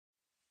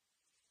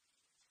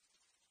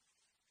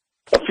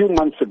A few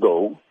months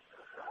ago,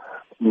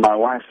 my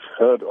wife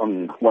heard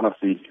on one of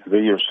the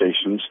radio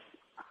stations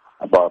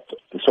about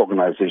this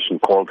organization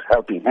called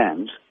Helping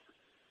Hands,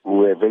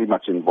 who are very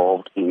much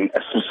involved in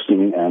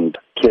assisting and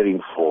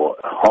caring for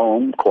a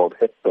home called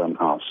Hepburn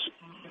House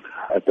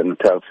at the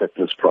Natal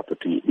Settlers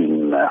property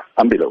in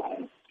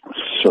Umbilo.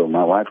 So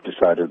my wife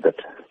decided that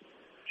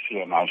she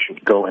and I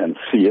should go and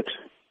see it.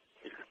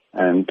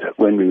 And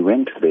when we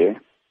went there,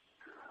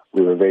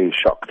 we were very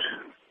shocked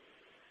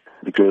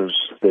because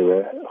there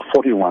were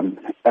 41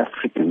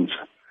 Africans,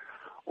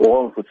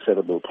 all with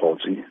cerebral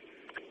palsy,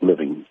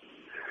 living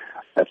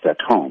at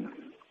that home,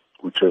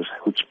 which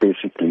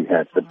basically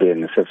had the bare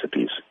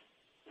necessities.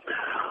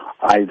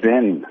 I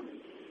then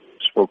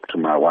spoke to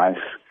my wife,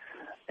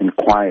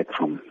 inquired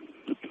from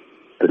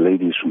the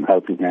ladies from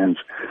Helping Hands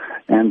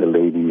and the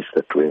ladies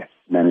that were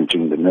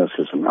managing the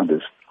nurses and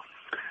others,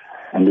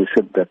 and they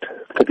said that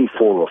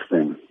 34 of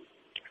them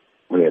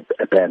were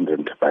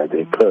abandoned by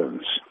their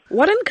parents.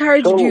 What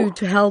encouraged you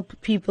to help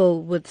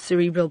people with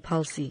cerebral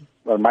palsy?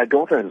 Well, my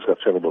daughter has got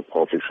cerebral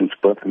palsy since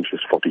birth, and she's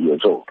 40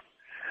 years old.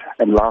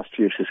 And last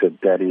year she said,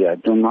 "Daddy, I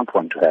do not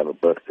want to have a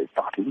birthday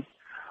party.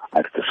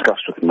 I've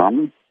discussed with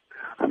Mom.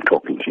 I'm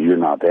talking to you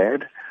now,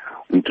 Dad.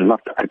 I do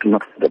not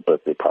want a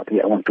birthday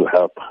party. I want to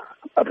help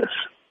others."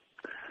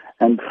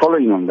 And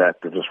following on that,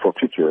 it was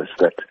fortuitous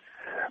that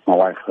my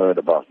wife heard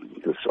about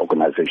this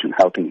organization,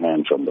 Helping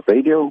Hands, on the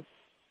radio.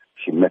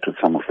 She met with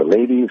some of the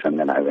ladies, and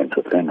then I went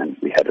with them, and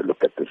we had a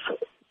look at this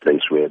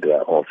place where they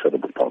are all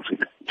cerebral palsy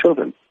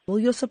children. Will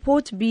your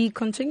support be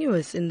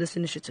continuous in this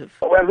initiative?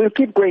 Well, we'll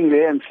keep going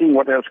there and seeing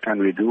what else can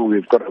we do.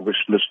 We've got a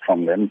wish list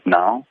from them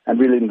now, and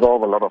we'll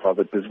involve a lot of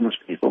other business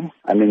people.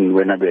 I mean,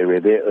 when we were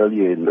there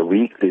earlier in the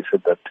week, they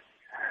said that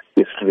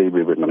yesterday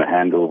we were going to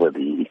hand over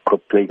the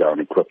playground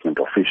equipment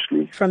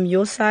officially. From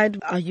your side,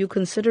 are you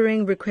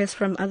considering requests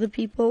from other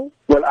people?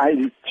 Well,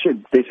 I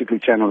should basically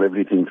channel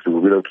everything through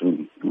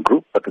Wilton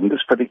Group, but in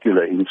this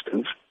particular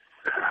instance,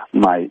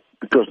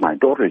 because my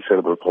daughter is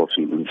cerebral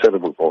palsy, and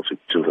cerebral palsy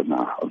children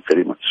are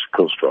very much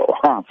close to our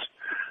hearts,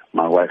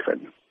 my wife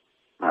and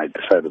I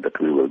decided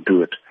that we will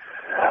do it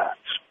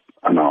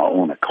on our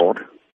own accord.